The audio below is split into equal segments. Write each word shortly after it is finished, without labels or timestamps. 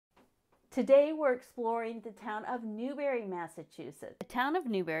Today we're exploring the town of Newbury, Massachusetts. The town of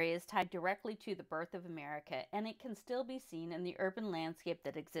Newbury is tied directly to the birth of America, and it can still be seen in the urban landscape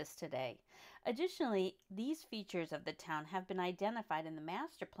that exists today. Additionally, these features of the town have been identified in the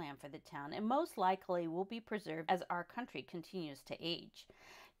master plan for the town and most likely will be preserved as our country continues to age.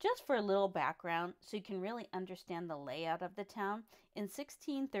 Just for a little background, so you can really understand the layout of the town, in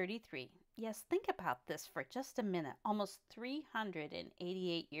 1633, yes, think about this for just a minute, almost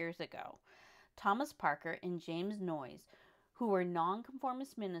 388 years ago, Thomas Parker and James Noyes, who were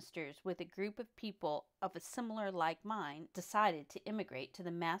nonconformist ministers with a group of people of a similar like mind, decided to immigrate to the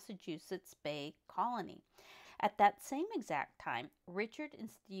Massachusetts Bay Colony. At that same exact time, Richard and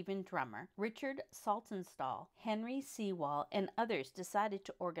Stephen Drummer, Richard Saltonstall, Henry Sewall, and others decided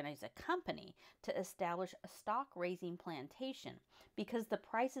to organize a company to establish a stock-raising plantation because the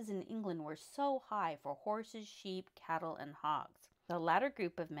prices in England were so high for horses, sheep, cattle, and hogs. The latter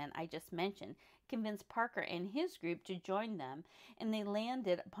group of men I just mentioned convinced Parker and his group to join them, and they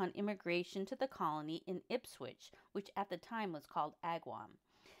landed upon immigration to the colony in Ipswich, which at the time was called Agawam.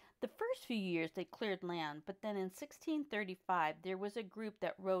 The first few years they cleared land, but then in 1635 there was a group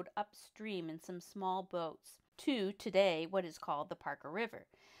that rowed upstream in some small boats to today what is called the Parker River.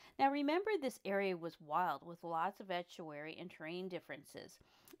 Now remember, this area was wild with lots of estuary and terrain differences,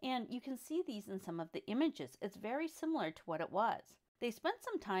 and you can see these in some of the images. It's very similar to what it was. They spent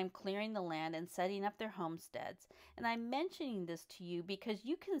some time clearing the land and setting up their homesteads, and I'm mentioning this to you because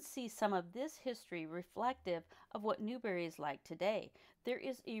you can see some of this history reflective of what Newbury is like today. There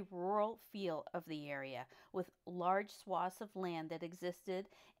is a rural feel of the area with large swaths of land that existed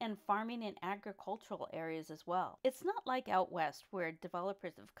and farming and agricultural areas as well. It's not like out west where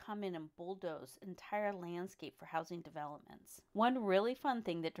developers have come in and bulldozed entire landscape for housing developments. One really fun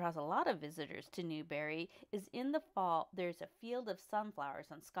thing that draws a lot of visitors to Newbury is in the fall there's a field of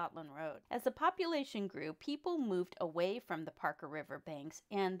sunflowers on Scotland Road. As the population grew, people moved away from the Parker River banks,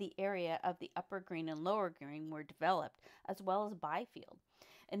 and the area of the Upper Green and Lower Green were developed, as well as Byfield.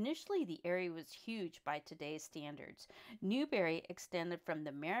 Initially, the area was huge by today's standards. Newbury extended from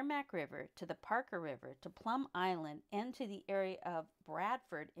the Merrimack River to the Parker River to Plumb Island and to the area of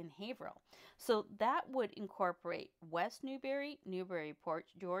Bradford in Haverhill. So that would incorporate West Newbury, Newburyport,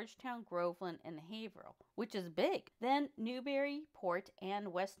 Georgetown, Groveland, and Haverhill, which is big. Then Newburyport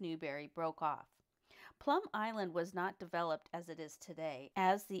and West Newbury broke off. Plum Island was not developed as it is today,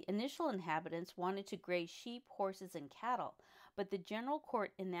 as the initial inhabitants wanted to graze sheep, horses, and cattle, but the General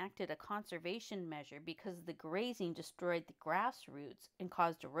Court enacted a conservation measure because the grazing destroyed the grass roots and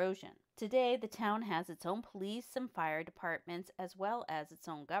caused erosion. Today, the town has its own police and fire departments as well as its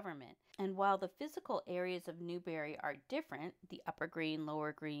own government. And while the physical areas of Newbury are different, the Upper Green,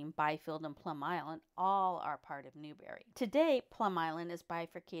 Lower Green, Byfield, and Plum Island all are part of Newbury. Today, Plum Island is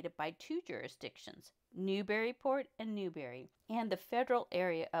bifurcated by two jurisdictions, Newburyport and Newbury, and the federal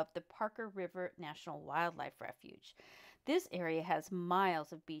area of the Parker River National Wildlife Refuge. This area has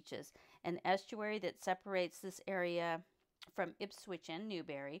miles of beaches, an estuary that separates this area from Ipswich and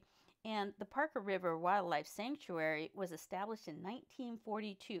Newbury, and the Parker River Wildlife Sanctuary was established in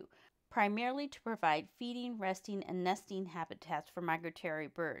 1942, primarily to provide feeding, resting, and nesting habitats for migratory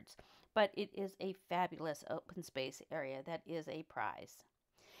birds, but it is a fabulous open space area that is a prize.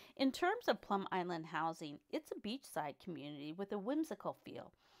 In terms of Plum Island housing, it's a beachside community with a whimsical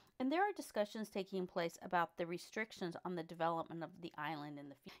feel, and there are discussions taking place about the restrictions on the development of the island in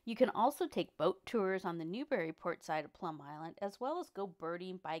the future. You can also take boat tours on the Newburyport side of Plum Island, as well as go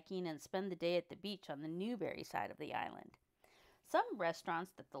birding, biking, and spend the day at the beach on the Newbury side of the island. Some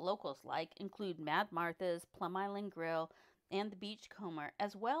restaurants that the locals like include Mad Martha's, Plum Island Grill, and the Beachcomber,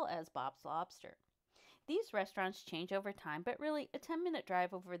 as well as Bob's Lobster. These restaurants change over time, but really a 10-minute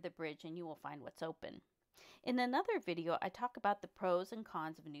drive over the bridge and you will find what's open. In another video, I talk about the pros and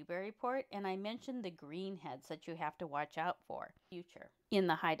cons of Newburyport, and I mentioned the greenheads that you have to watch out for in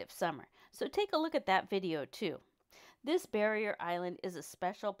the height of summer. So take a look at that video too. This barrier island is a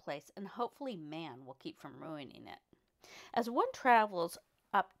special place, and hopefully man will keep from ruining it. As one travels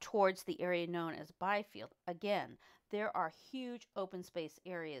up towards the area known as Byfield, again, there are huge open space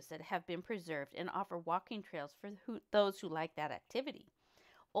areas that have been preserved and offer walking trails for those who like that activity.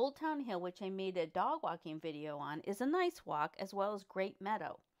 Old Town Hill, which I made a dog walking video on, is a nice walk, as well as Great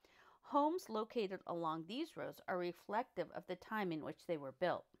Meadow. Homes located along these roads are reflective of the time in which they were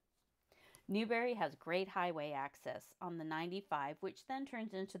built. Newbury has great highway access on the 95, which then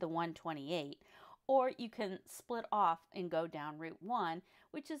turns into the 128, or you can split off and go down Route 1,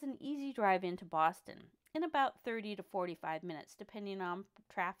 which is an easy drive into Boston in about 30 to 45 minutes, depending on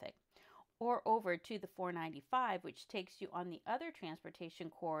traffic. or over to the 495, which takes you on the other transportation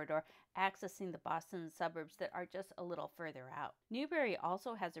corridor, accessing the Boston suburbs that are just a little further out. Newbury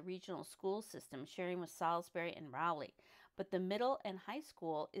also has a regional school system sharing with Salisbury and Raleigh, but the middle and high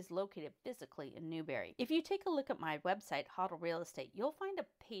school is located physically in Newbury. If you take a look at my website, Hoddle Real Estate, you'll find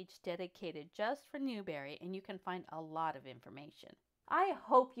a page dedicated just for Newbury, and you can find a lot of information. I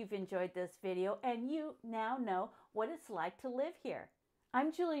hope you've enjoyed this video and you now know what it's like to live here.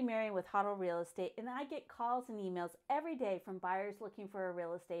 I'm Julie Marion with Hoddle Real Estate, and I get calls and emails every day from buyers looking for a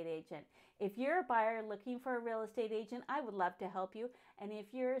real estate agent. If you're a buyer looking for a real estate agent, I would love to help you. And if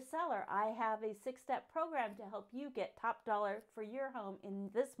you're a seller, I have a 6-step program to help you get top dollar for your home in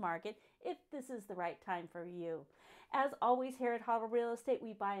this market if this is the right time for you. As always, here at Hoddle Real Estate,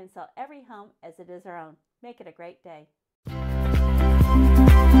 we buy and sell every home as it is our own. Make it a great day.